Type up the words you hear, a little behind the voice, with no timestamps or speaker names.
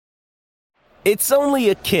It's only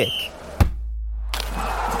a kick,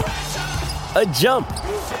 a jump,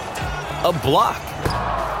 a block.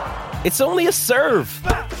 It's only a serve.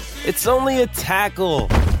 It's only a tackle,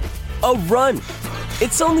 a run.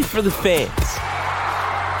 It's only for the fans.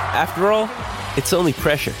 After all, it's only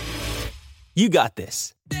pressure. You got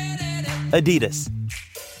this. Adidas.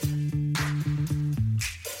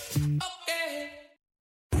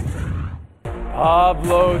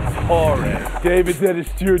 Pablo Torre, David Dennis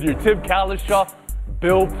Jr., Tim Kalishaw,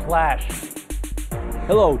 Bill Plash.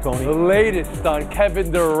 Hello, Tony. The latest on Kevin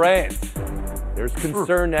Durant. There's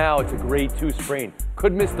concern now it's a grade 2 sprain.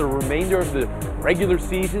 Could miss the remainder of the regular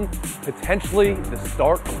season, potentially the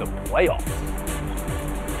start of the playoffs.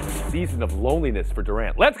 Season of loneliness for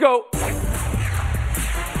Durant. Let's go!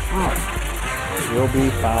 You'll be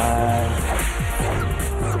fine.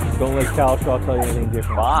 Don't let Kalishaw tell you anything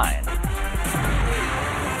different. Fine.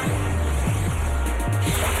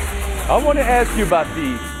 I want to ask you about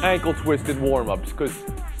the ankle twisted warm-ups because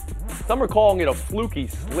some are calling it a fluky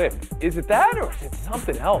slip. Is it that or is it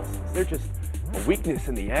something else? Is there just a weakness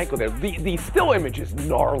in the ankle there? The still image is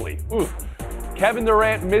gnarly. Oof. Kevin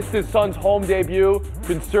Durant missed his son's home debut.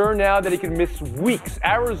 Concern now that he could miss weeks.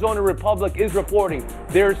 Arizona Republic is reporting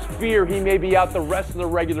there's fear he may be out the rest of the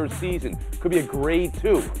regular season. Could be a grade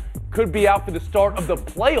 2. Could be out for the start of the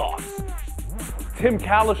playoffs. Tim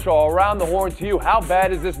Kalishaw, around the horn to you. How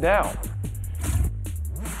bad is this now?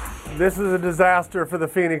 This is a disaster for the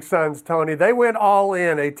Phoenix Suns, Tony. They went all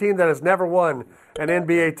in, a team that has never won an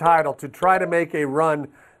NBA title, to try to make a run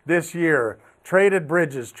this year. Traded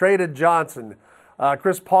Bridges, traded Johnson.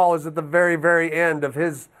 Chris Paul is at the very, very end of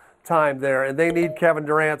his time there, and they need Kevin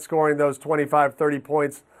Durant scoring those 25, 30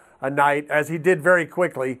 points a night, as he did very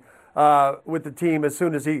quickly with the team as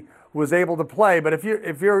soon as he was able to play. But if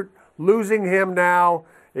you're losing him now,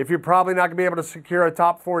 if you're probably not going to be able to secure a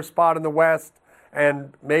top 4 spot in the West,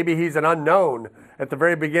 and maybe he's an unknown at the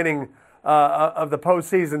very beginning of the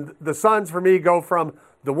postseason, the Suns, for me, go from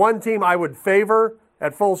the one team I would favor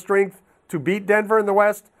at full strength to beat Denver in the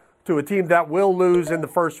West to a team that will lose in the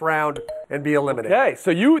first round and be eliminated. Okay, so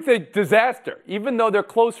you think disaster, even though they're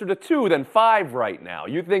closer to 2 than 5 right now.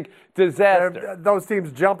 You think disaster. Those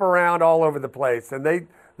teams jump around all over the place, and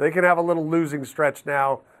they can have a little losing stretch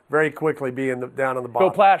now very quickly being down on the bottom.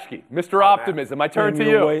 Bill Plaschke, Mr. Optimism, I turn to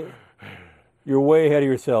you. You're way ahead of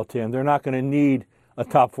yourself, Tim. They're not going to need a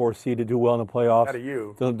top 4 seed to do well in the playoffs. Ahead of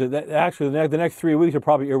you. So actually, the next 3 weeks are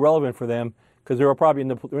probably irrelevant for them because they're probably in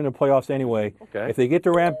the playoffs anyway. Okay. If they get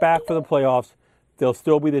Durant back for the playoffs, they'll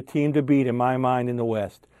still be the team to beat in my mind in the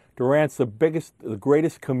West. Durant's the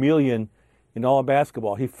greatest chameleon in all of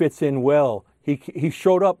basketball. He fits in well. He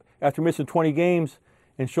showed up after missing 20 games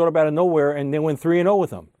and showed up out of nowhere and then went 3-0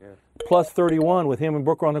 with them. Yeah. Plus 31 with him and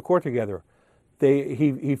Booker on the court together.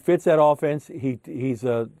 He fits that offense. He's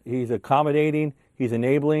accommodating. He's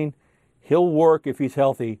enabling. He'll work if he's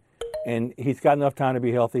healthy, and he's got enough time to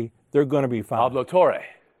be healthy. They're going to be fine. Pablo Torre.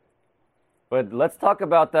 But let's talk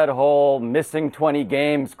about that whole missing 20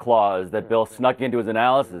 games clause that Bill snuck into his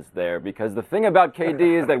analysis there, because the thing about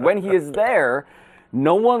KD is that when he is there,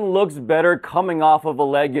 no one looks better coming off of a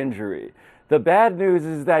leg injury. The bad news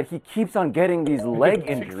is that he keeps on getting these leg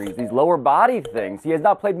injuries, these lower body things. He has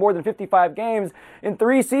not played more than 55 games in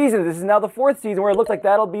 3 seasons. This is now the 4th season where it looks like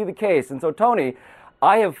that'll be the case. And so, Tony,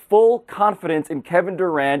 I have full confidence in Kevin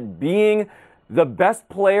Durant being the best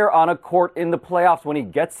player on a court in the playoffs when he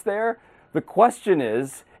gets there. The question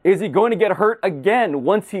is he going to get hurt again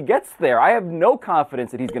once he gets there? I have no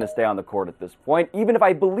confidence that he's going to stay on the court at this point, even if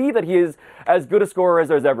I believe that he is as good a scorer as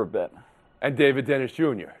there's ever been. And David Dennis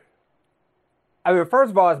Jr. I mean, first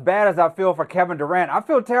of all, as bad as I feel for Kevin Durant, I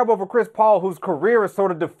feel terrible for Chris Paul, whose career is sort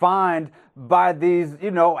of defined by these,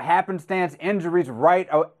 happenstance injuries right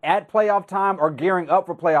at playoff time or gearing up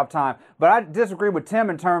for playoff time. But I disagree with Tim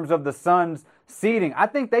in terms of the Suns' seeding. I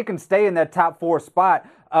think they can stay in that top 4 spot.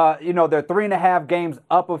 They're 3.5 games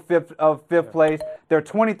up of fifth place. They're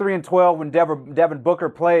 23-12 when Devin Booker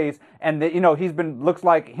plays, and looks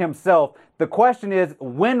like himself. The question is,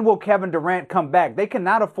 when will Kevin Durant come back? They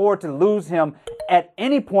cannot afford to lose him at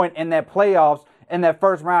any point in that playoffs in that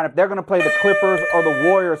first round if they're going to play the Clippers or the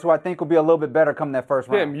Warriors, who I think will be a little bit better come that first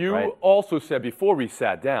round. Tim, you also said before we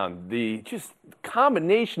sat down, the just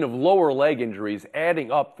combination of lower leg injuries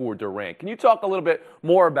adding up for Durant. Can you talk a little bit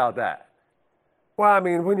more about that? Well, I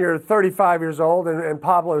mean, when you're 35 years old, and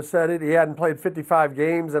Pablo said it, he hadn't played 55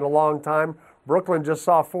 games in a long time. Brooklyn just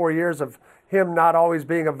saw 4 years of him not always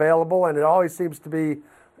being available, and it always seems to be,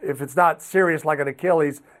 if it's not serious like an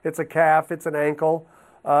Achilles, it's a calf, it's an ankle.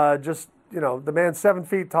 The man's 7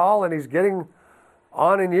 feet tall, and he's getting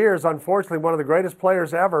on in years, unfortunately, one of the greatest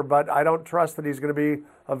players ever, but I don't trust that he's going to be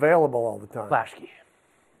available all the time. Plaschke.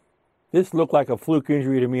 This looked like a fluke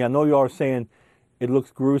injury to me. I know y'all are saying it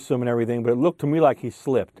looks gruesome and everything, but it looked to me like he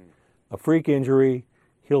slipped. A freak injury.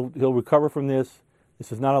 He'll recover from this.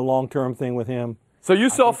 This is not a long-term thing with him. So you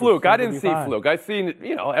saw fluke. I didn't see fine. fluke. I've seen,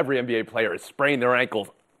 every NBA player has sprained their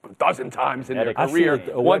ankle a dozen times in their I see career.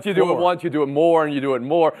 a Once wet you do it floor. once, you do it more, and you do it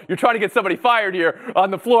more. You're trying to get somebody fired here on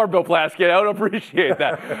the floor, Bill Plaschke. I don't appreciate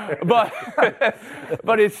that.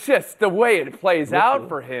 but it's just the way it plays out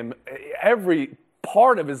for him. Every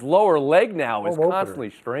part of his lower leg now is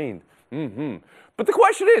constantly strained. But the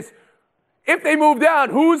question is, if they move down,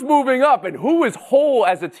 who's moving up and who is whole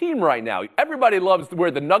as a team right now? Everybody loves where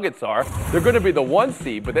the Nuggets are. They're going to be the 1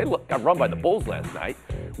 seed, but they got run by the Bulls last night.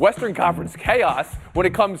 Western Conference chaos when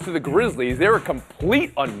it comes to the Grizzlies. They're a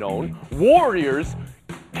complete unknown. Warriors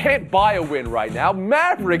can't buy a win right now.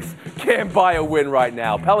 Mavericks can't buy a win right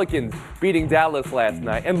now. Pelicans beating Dallas last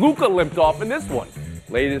night. And Luka limped off in this one.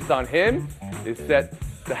 Latest on him is set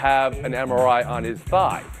to have an MRI on his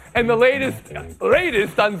thigh. And the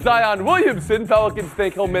latest on Zion Williamson, Pelicans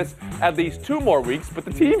think he'll miss at least 2 more weeks, but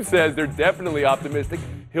the team says they're definitely optimistic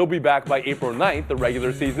he'll be back by April 9th, the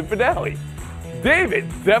regular season finale. David,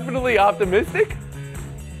 definitely optimistic?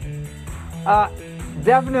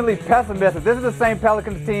 Definitely pessimistic. This is the same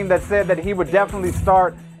Pelicans team that said that he would definitely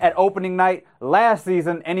start at opening night last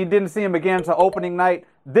season, and he didn't see him again until opening night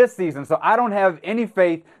this season. So I don't have any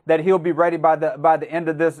faith that he'll be ready by the end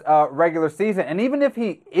of this regular season. And even if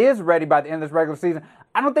he is ready by the end of this regular season,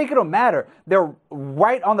 I don't think it'll matter. They're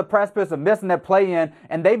right on the precipice of missing that play-in,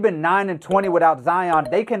 and they've been 9-20 without Zion.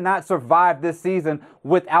 They cannot survive this season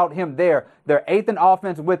without him there. They're 8th in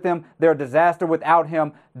offense with him. They're a disaster without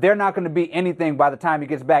him. They're not going to be anything by the time he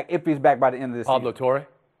gets back, if he's back by the end of this season. Pablo Torre?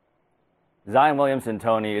 Zion Williamson,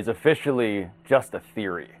 Tony, is officially just a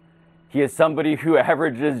theory. He is somebody who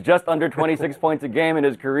averages just under 26 points a game in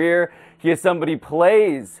his career. He is somebody who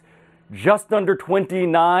plays just under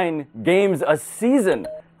 29 games a season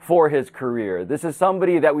for his career. This is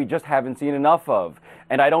somebody that we just haven't seen enough of,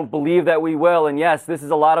 and I don't believe that we will. And yes, this is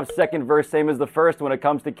a lot of second verse, same as the first when it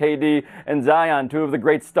comes to KD and Zion, 2 of the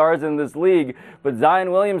great stars in this league. But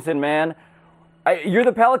Zion Williamson, man, you're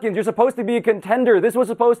the Pelicans. You're supposed to be a contender. This was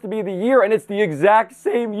supposed to be the year, and it's the exact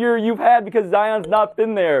same year you've had because Zion's not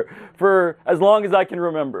been there for as long as I can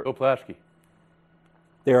remember. Bill Plaschke.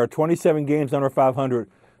 There are 27 games under 500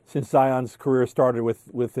 since Zion's career started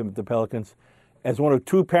with the Pelicans. As one of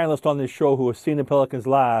 2 panelists on this show who have seen the Pelicans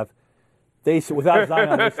live, without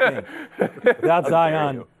Zion, this thing, without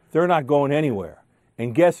Zion, they're not going anywhere.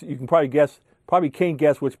 And you can probably can't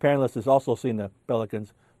guess which panelist has also seen the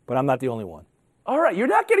Pelicans, but I'm not the only one. All right, you're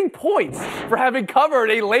not getting points for having covered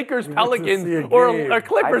a Lakers-Pelicans or a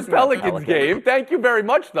Clippers-Pelicans game. Thank you very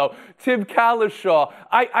much, though. Tim Calishaw,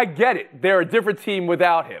 I get it. They're a different team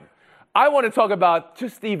without him. I want to talk about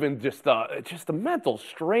just the mental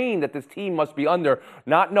strain that this team must be under,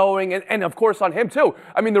 not knowing, and of course on him too.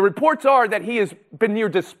 I mean, the reports are that he has been near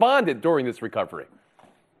despondent during this recovery.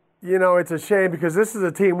 You know, it's a shame because this is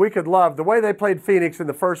a team we could love. The way they played Phoenix in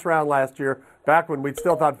the first round last year, back when we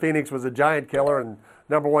still thought Phoenix was a giant killer and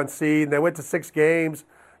 #1 seed, and they went to 6 games,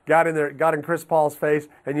 got in Chris Paul's face,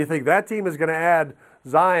 and you think that team is going to add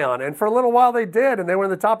Zion. And for a little while they did, and they were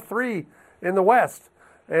in the top 3 in the West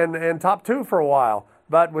and top 2 for a while.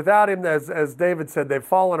 But without him, as David said, they've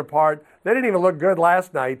fallen apart. They didn't even look good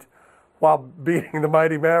last night while beating the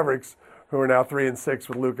mighty Mavericks, who are now 3-6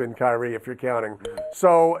 with Luka and Kyrie, if you're counting.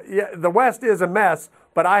 So, yeah, the West is a mess,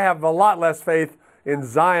 but I have a lot less faith in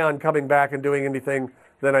Zion coming back and doing anything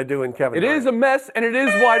than I do in Kevin It Durant. is a mess, and it is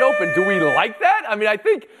wide open. Do we like that? I mean, I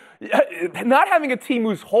think not having a team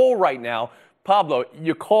who's whole right now, Pablo,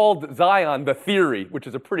 you called Zion the theory, which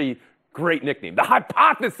is a pretty great nickname. The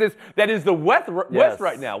hypothesis that is the West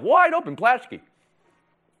right now. Wide open, Plaschke.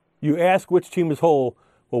 You ask which team is whole.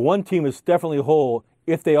 Well, one team is definitely whole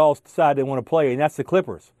if they all decide they want to play, and that's the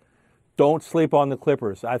Clippers. Don't sleep on the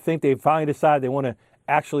Clippers. I think they finally decided they want to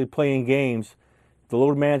actually play in games. The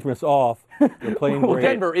load management's off. They're playing Well, great.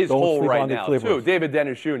 Denver is Don't whole sleep right on the now, Clippers. too. David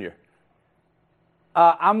Dennis Jr.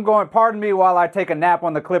 Pardon me while I take a nap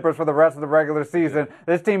on the Clippers for the rest of the regular season.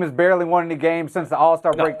 This team has barely won any games since the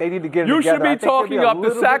All-Star break. They need to get it You together. should be talking up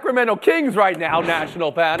the Sacramento Kings right now,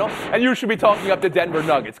 national panel, and you should be talking up the Denver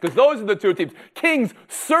Nuggets, because those are the 2 teams. Kings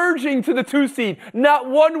surging to the 2 seed. Not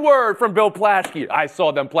one word from Bill Plaschke. I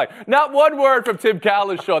saw them play. Not one word from Tim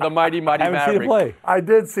Calishaw, the mighty Haven't Mavericks. seen it play. I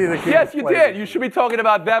did see the Kings Yes, you play. did. You should be talking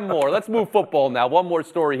about them more. Let's move football now. One more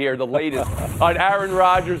story here, the latest on Aaron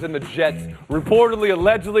Rodgers and the Jets reportedly Reportedly,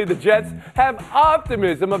 allegedly, the Jets have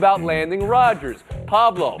optimism about landing Rodgers.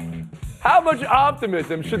 Pablo, how much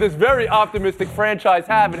optimism should this very optimistic franchise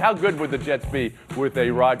have, and how good would the Jets be with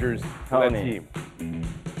a Rodgers-led team?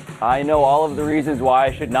 I know all of the reasons why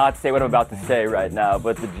I should not say what I'm about to say right now,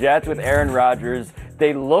 but the Jets with Aaron Rodgers,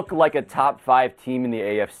 they look like a top 5 team in the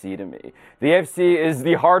AFC to me. The AFC is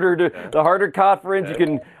the harder conference. You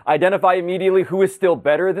can identify immediately who is still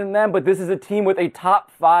better than them, but this is a team with a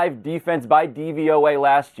top 5 defense by DVOA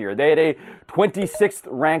last year. They had a 26th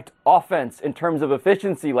ranked offense in terms of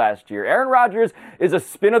efficiency last year. Aaron Rodgers is a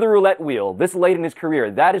spin of the roulette wheel this late in his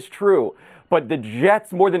career. That is true. But the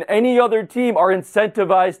Jets, more than any other team, are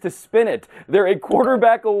incentivized to spin it. They're a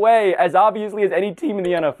quarterback away, as obviously as any team in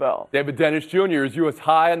the NFL. David Dennis Jr., is you as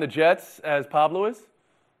high on the Jets as Pablo is?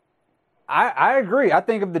 I agree. I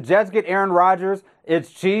think if the Jets get Aaron Rodgers,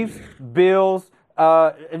 it's Chiefs, Bills,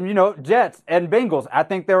 Jets and Bengals. I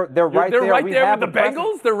think they're right there. They're right there with the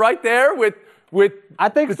Bengals? They're right there with I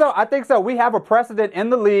think so. We have a precedent in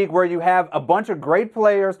the league where you have a bunch of great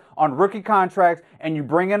players on rookie contracts and you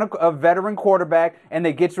bring in a veteran quarterback and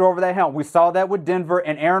they get you over that hump. We saw that with Denver,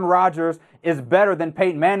 and Aaron Rodgers is better than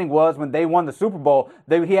Peyton Manning was when they won the Super Bowl.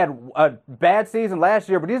 He had a bad season last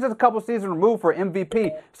year, but he's just a couple seasons removed for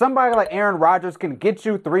MVP. Somebody like Aaron Rodgers can get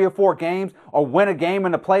you 3 or 4 games or win a game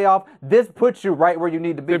in the playoff. This puts you right where you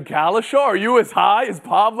need to be. Tim Kalishaw, are you as high as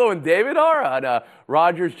Pablo and David are on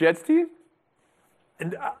Rodgers' Jets team?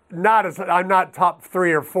 I'm not top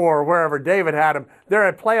 3 or 4 wherever David had them. They're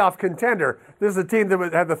a playoff contender. This is a team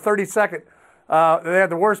that had the 32nd. They had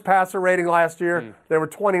the worst passer rating last year. They were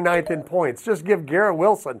 29th in points. Just give Garrett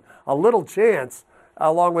Wilson a little chance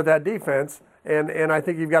along with that defense, and I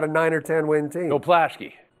think you've got a 9 or 10 win team. No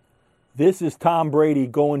Plaschke. This is Tom Brady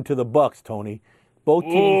going to the Bucs, Tony. Both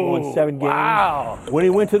teams won 7 games. Wow. When he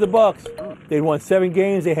went to the Bucs, they won 7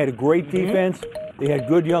 games. They had a great defense. They had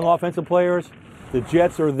good young offensive players. The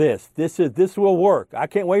Jets are this. This will work. I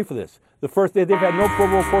can't wait for this. They've had no Pro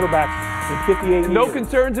Bowl quarterbacks in 58 years. No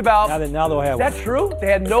concerns about. Now they'll have. Is that true?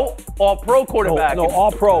 They had no All-Pro quarterback. No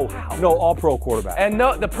All-Pro. Wow. No All-Pro quarterback. And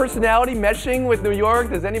the personality meshing with New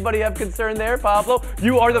York. Does anybody have concern there, Pablo?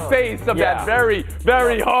 You are the face of that very,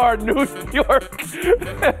 very hard New York.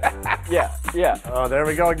 Yeah. Oh, there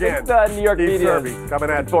we go again. New York Steve media Serby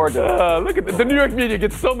coming at forward to Look at the New York media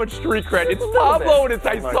gets so much street cred. It's Pablo and it's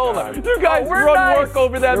Isola. You guys we're run nice. work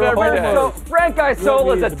over them every day. So Frank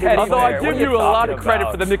Isola's a teddy Although I bear. give What you a lot of credit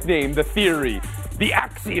about? for the nickname, the theory, the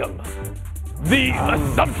axiom, the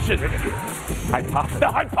assumption, the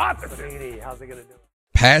hypothesis. How's he going to do it?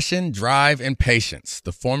 Passion, drive, and patience.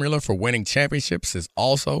 The formula for winning championships is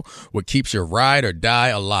also what keeps your ride or die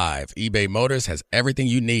alive. eBay Motors has everything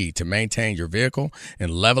you need to maintain your vehicle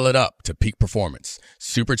and level it up to peak performance.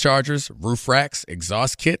 Superchargers, roof racks,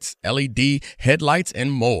 exhaust kits, LED headlights,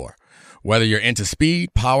 and more. Whether you're into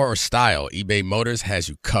speed, power, or style, eBay Motors has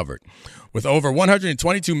you covered. With over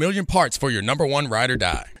 122 million parts for your number one ride or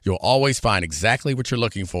die, you'll always find exactly what you're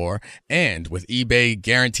looking for. And with eBay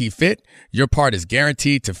Guarantee Fit, your part is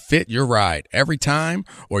guaranteed to fit your ride every time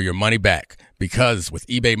or your money back. Because with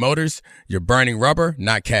eBay Motors, you're burning rubber,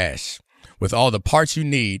 not cash. With all the parts you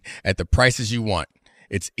need at the prices you want,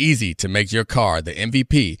 it's easy to make your car the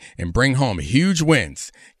MVP and bring home huge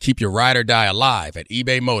wins. Keep your ride or die alive at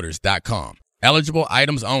ebaymotors.com. Eligible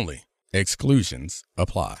items only. Exclusions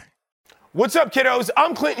apply. What's up, kiddos?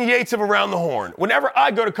 I'm Clinton Yates of Around the Horn. Whenever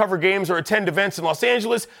I go to cover games or attend events in Los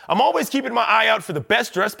Angeles, I'm always keeping my eye out for the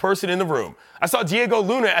best dressed person in the room. I saw Diego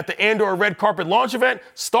Luna at the Andor Red Carpet launch event,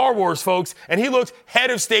 Star Wars, folks, and he looked head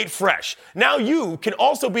of state fresh. Now you can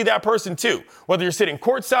also be that person too, whether you're sitting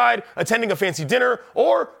courtside, attending a fancy dinner,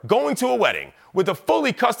 or going to a wedding. With a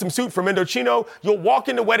fully custom suit from Indochino, you'll walk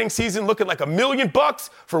into wedding season looking like $1 million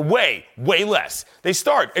for way, way less. They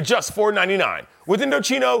start at just $4.99. With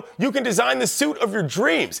Indochino, you can design the suit of your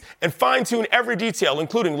dreams and fine-tune every detail,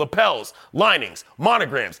 including lapels, linings,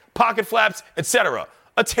 monograms, pocket flaps, etc.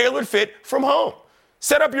 A tailored fit from home.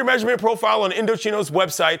 Set up your measurement profile on Indochino's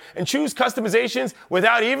website and choose customizations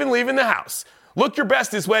without even leaving the house. Look your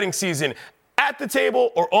best this wedding season at the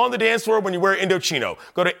table or on the dance floor when you wear Indochino.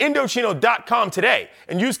 Go to Indochino.com today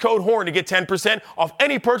and use code HORN to get 10% off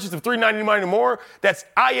any purchase of $3.99 or more. That's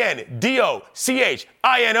INDOCHINO.com,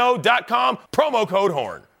 promo code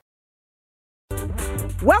HORN.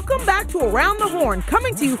 Welcome back to Around the Horn,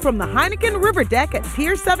 coming to you from the Heineken River Deck at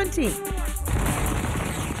Pier 17.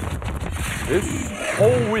 This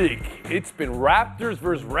whole week, it's been Raptors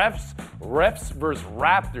versus refs, refs versus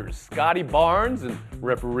Raptors. Scotty Barnes and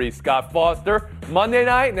referee Scott Foster. Monday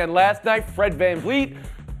night, and then last night, Fred VanVleet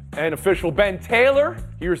and official Ben Taylor.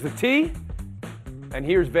 Here's the T, and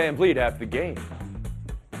here's VanVleet after the game.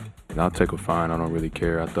 I'll take a fine. I don't really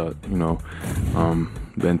care. I thought,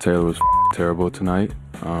 Ben Taylor was terrible tonight.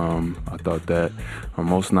 I thought that on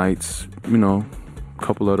most nights, a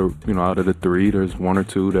couple of the, out of the three, there's one or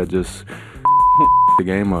two that just the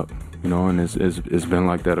game up. And it's been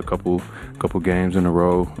like that a couple games in a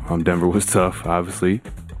row. Denver was tough, obviously.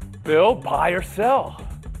 Bill, buy or sell?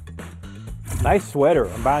 Nice sweater.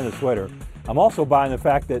 I'm buying the sweater. I'm also buying the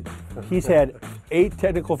fact that he's had 8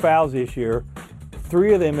 technical fouls this year.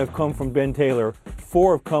 3 of them have come from Ben Taylor.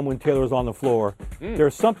 4 have come when Taylor was on the floor.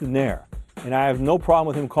 There's something there, and I have no problem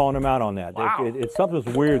with him calling him out on that. Wow. It's something's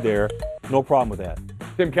weird there. No problem with that.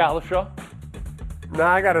 Tim Calishaw? Nah,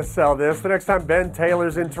 I got to sell this. The next time Ben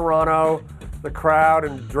Taylor's in Toronto, the crowd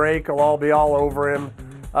and Drake will all be all over him.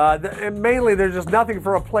 And mainly, there's just nothing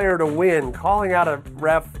for a player to win. Calling out a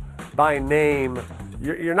ref by name,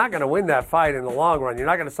 you're not going to win that fight in the long run. You're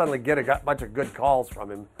not going to suddenly get a bunch of good calls from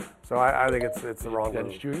him. So I think it's the wrong move.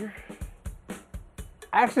 Dennis Jr.?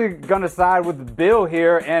 Actually going to side with Bill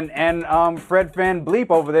here and Fred Van Bleep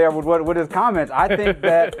over there with his comments. I think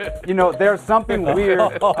that there's something weird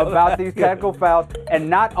about these technical fouls, and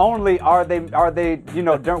not only are they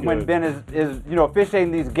when Ben is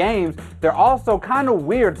officiating these games, they're also kind of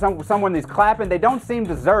weird. Someone he's clapping, they don't seem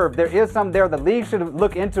deserved. There is some there. The league should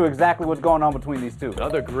look into exactly what's going on between these two.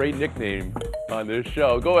 Another great nickname on this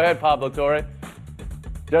show. Go ahead, Pablo Torre.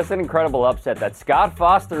 Just an incredible upset that Scott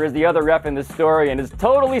Foster is the other ref in this story and is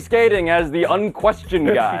totally skating as the unquestioned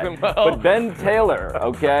guy. But Ben Taylor,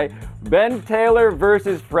 okay? Ben Taylor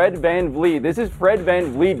versus Fred Van Vliet. This is Fred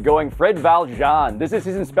Van Vliet going Fred Valjean. This is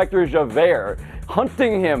his Inspector Javert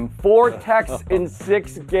hunting him 4 techs in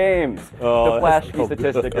 6 games. The flashy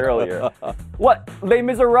statistic earlier. What? Les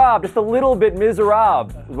Miserables, just a little bit miserable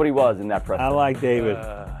is what he was in that press. I like David.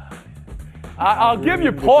 I'll give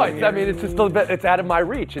you points. I mean, it's just a little bit. It's out of my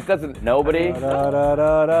reach. It doesn't. Nobody.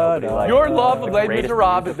 Your love of Les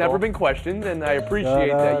Miserables has never been questioned, and I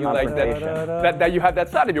appreciate that you like that. That you have that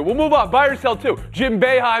side of you. We'll move on. Buy or sell too. Jim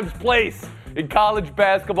Boeheim's place in college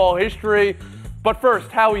basketball history. But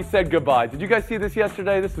first, Howie said goodbye. Did you guys see this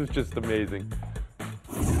yesterday? This was just amazing.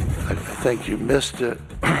 I think you missed it.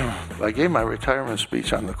 I gave my retirement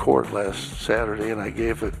speech on the court last Saturday, and I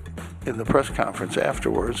gave it in the press conference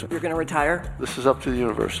afterwards. You're going to retire? This is up to the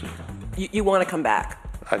university. You want to come back?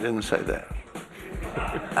 I didn't say that.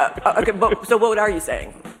 Okay, so what are you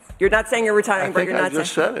saying? You're not saying you're retiring, but you're not saying... I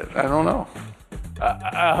just said it. I don't know.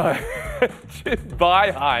 Jim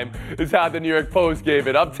Boeheim is how the New York Post gave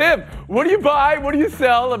it up. Tim, what do you buy? What do you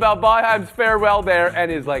sell about Boeheim's farewell there and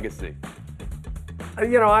his legacy?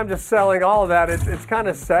 I'm just selling all of that. It's kind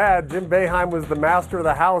of sad. Jim Boeheim was the master of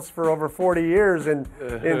the house for over 40 years in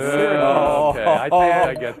Syracuse. Okay, I think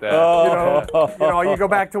I get that. You go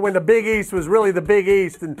back to when the Big East was really the Big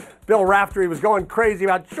East, and Bill Raftery was going crazy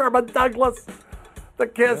about Sherman Douglas, the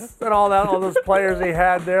Kiss, and all those players he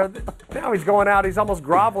had there. Now he's going out. He's almost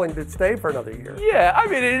groveling to stay for another year. Yeah, I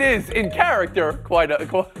mean, it is in character quite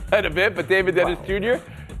a bit, but David Dennis Jr.,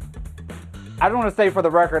 I don't want to say for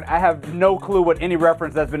the record, I have no clue what any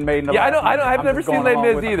reference that's been made in the last I've never seen Les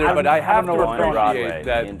Mis either, but I have to appreciate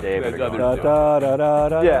that.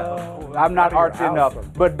 Yeah, I'm not artsy enough.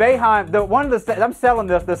 But Boeheim, I'm selling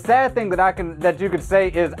this. The sad thing that you could say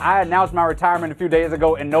is I announced my retirement a few days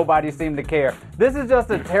ago and nobody seemed to care. This is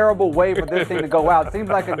just a terrible way for this thing to go out. It seems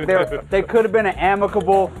like they could have been an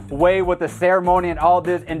amicable way with the ceremony and all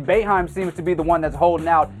this, and Boeheim seems to be the one that's holding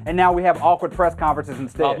out, and now we have awkward press conferences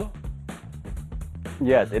instead. Pablo?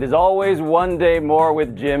 Yes, it is always one day more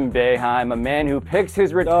with Jim Boeheim, a man who picks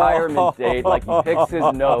his retirement date like he picks his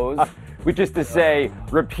nose, which is to say,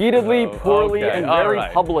 repeatedly, poorly, and very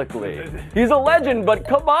publicly. He's a legend, but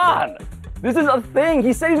come on! This is a thing.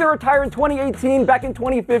 He said he's going to retire in 2018, back in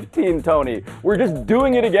 2015, Tony. We're just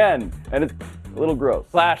doing it again, and it's a little gross.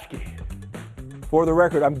 Flashkey. For the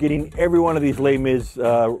record, I'm getting every one of these Les Mis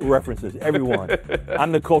references. Every one.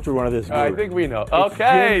 I'm the cultured one of this group. I think we know.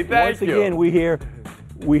 Okay, thank you. Once again,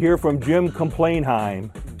 we hear from Jim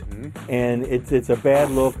Complainheim, and it's a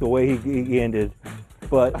bad look the way he ended.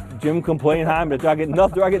 But Jim Complainheim, do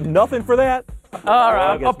I get nothing for that? All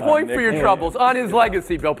right, a point for your troubles on his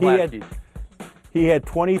legacy, Bill Plaschke. He had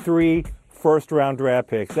 23 first-round draft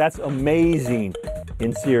picks. That's amazing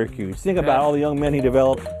in Syracuse. Think about all the young men he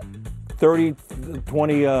developed. 30,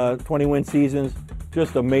 20 win seasons.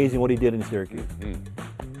 Just amazing what he did in Syracuse.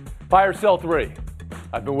 Buy or sell 3.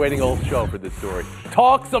 I've been waiting all show for this story.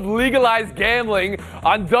 Talks of legalized gambling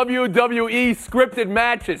on WWE scripted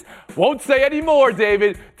matches. Won't say any more,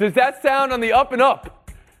 David. Does that sound on the up and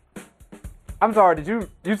up? I'm sorry, you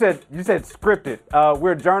said scripted.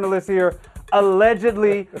 We're journalists here.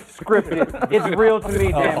 allegedly scripted. It's real to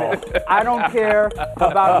me, damn it. I don't care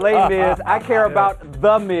about Les Mis. I care about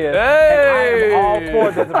The Miz. Hey! And I am all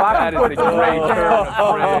for this. If I can put the ring down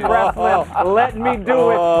on wrestling, let me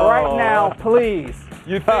do it right now, please.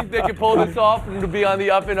 You think they can pull this off and to be on the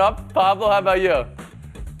up and up? Pablo, how about you?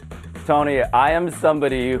 Tony, I am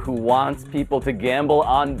somebody who wants people to gamble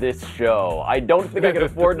on this show. I don't think I can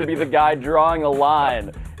afford to be the guy drawing a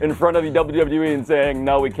line in front of the WWE and saying,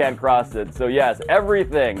 no, we can't cross it. So yes,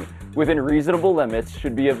 everything within reasonable limits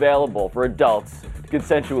should be available for adults to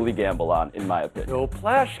consensually gamble on, in my opinion. Bill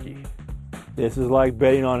Plaschke. This is like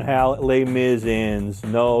betting on how Les Mis ends.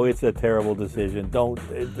 No, it's a terrible decision. Don't.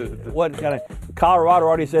 What kind of? Colorado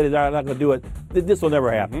already said they're not going to do it. This will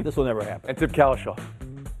never happen. This will never happen. And Tip Kalishaw.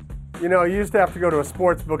 You know, you used to have to go to a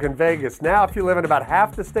sports book in Vegas. Now, if you live in about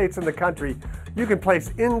half the states in the country, you can place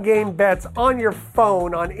in-game bets on your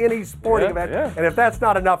phone on any sporting event. Yeah. And if that's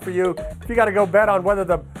not enough for you, if you got to go bet on whether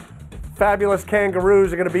the fabulous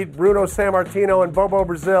Kangaroos are going to beat Bruno Sammartino and Bobo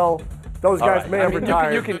Brazil, those guys may have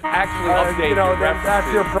retired. You can actually update your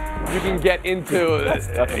references. You can get into, That's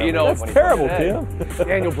terrible, Tim.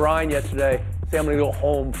 Daniel Bryan yesterday. Say I'm going to go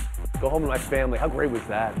home to my family. How great was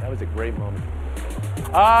that? That was a great moment.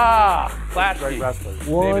 Flash Great wrestler.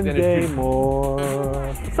 One day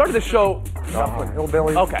more. Started the show.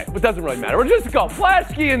 Hillbilly. Okay, but it doesn't really matter. We're just going.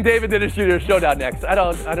 Flashkey and David Dennis Jr. showdown next. I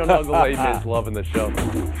don't know the lady is loving the show.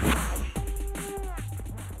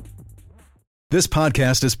 This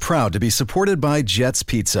podcast is proud to be supported by Jets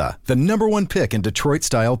Pizza, the #1 pick in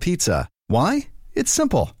Detroit-style pizza. Why? It's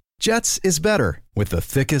simple. Jets is better. With the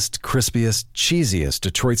thickest, crispiest, cheesiest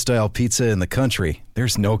Detroit-style pizza in the country,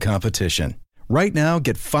 there's no competition. Right now,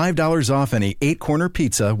 get $5 off any 8-corner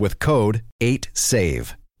pizza with code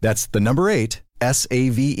 8SAVE. That's the number 8,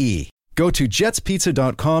 S-A-V-E. Go to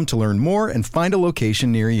jetspizza.com to learn more and find a location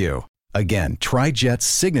near you. Again, try Jet's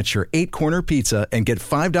signature 8-corner pizza and get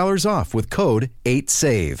 $5 off with code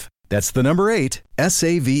 8SAVE. That's the number 8,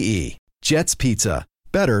 S-A-V-E. Jet's Pizza.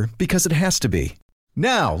 Better because it has to be.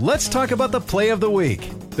 Now, let's talk about the play of the week.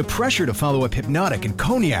 The pressure to follow up Hypnotic and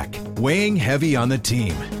Cognac, weighing heavy on the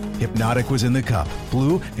team. Hypnotic was in the cup,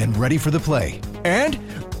 blue, and ready for the play. And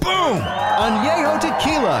boom! Añejo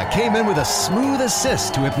Tequila came in with a smooth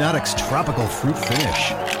assist to Hypnotic's tropical fruit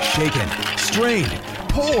finish. Shaken, strained,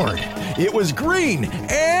 poured. It was green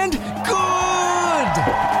and good!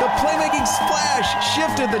 The playmaking splash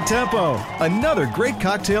shifted the tempo. Another great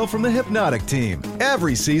cocktail from the Hypnotic team.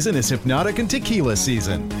 Every season is Hypnotic and Tequila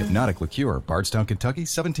season. Hypnotic Liqueur, Bardstown, Kentucky,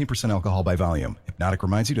 17% alcohol by volume. Hypnotic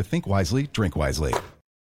reminds you to think wisely, drink wisely.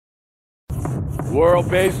 World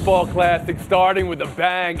Baseball Classic starting with a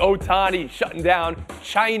bang. Ohtani shutting down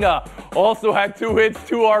China. Also had 2 hits,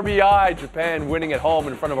 2 RBI. Japan winning at home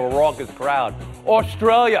in front of a raucous crowd.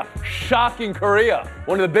 Australia shocking Korea.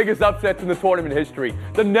 One of the biggest upsets in the tournament history.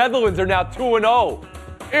 The Netherlands are now 2-0.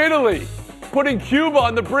 Italy putting Cuba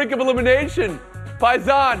on the brink of elimination.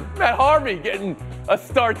 Paisan, Matt Harvey getting a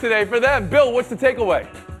start today for them. Bill, what's the takeaway?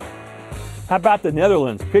 How about the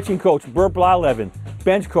Netherlands? Pitching coach Bert Blyleven,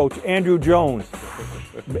 bench coach Andrew Jones,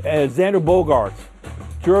 Xander Bogaerts,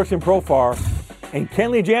 Jurickson Profar, and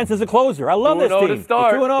Kenley Jansen's a closer. I love this team. To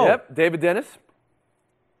start. 2-0. Yep. David Dennis.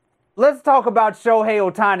 Let's talk about Shohei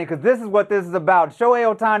Ohtani, because this is what this is about.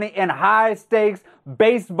 Shohei Ohtani in high-stakes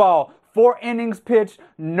baseball. 4 innings pitched,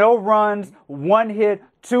 no runs, 1 hit,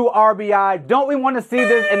 2 RBI. Don't we want to see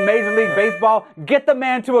this in Major League Baseball? Get the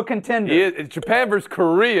man to a contender. Japan versus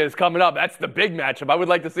Korea is coming up. That's the big matchup. I would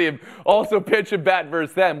like to see him also pitch and bat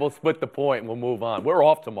versus them. We'll split the point and we'll move on. We're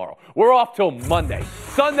off tomorrow. We're off till Monday.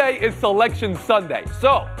 Sunday is Selection Sunday.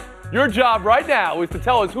 So your job right now is to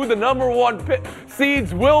tell us who the #1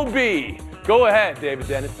 seeds will be. Go ahead, David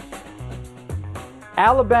Dennis.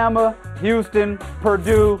 Alabama, Houston,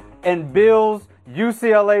 Purdue, and Bills,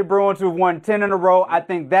 UCLA Bruins, who've won 10 in a row. I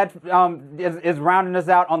think that is rounding us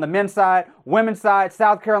out on the men's side. Women's side,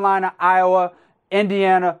 South Carolina, Iowa,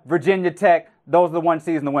 Indiana, Virginia Tech. Those are the 1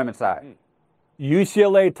 seeds in the women's side.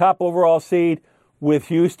 UCLA top overall seed with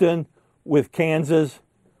Houston, with Kansas,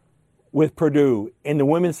 with Purdue. In the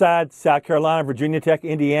women's side, South Carolina, Virginia Tech,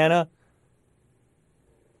 Indiana,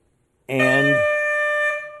 and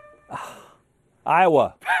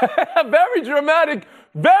Iowa.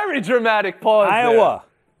 Very dramatic pause Iowa.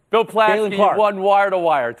 There. Bill Plaschke won wire to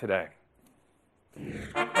wire today.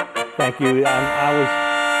 Thank you.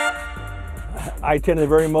 I attended a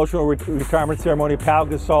very emotional retirement ceremony. Pau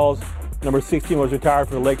Gasol's number 16 was retired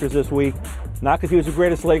for the Lakers this week. Not because he was the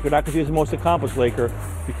greatest Laker, not because he was the most accomplished Laker,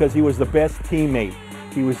 because he was the best teammate.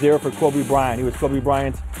 He was there for Kobe Bryant.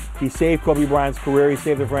 He saved Kobe Bryant's career. He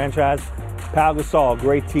saved the franchise. Pau Gasol,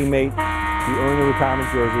 great teammate. You earned the retirement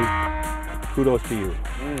jersey. Kudos to you.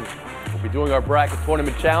 We'll be doing our bracket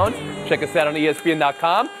tournament challenge. Check us out on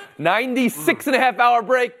ESPN.com. 96.5-hour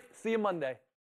break. See you Monday.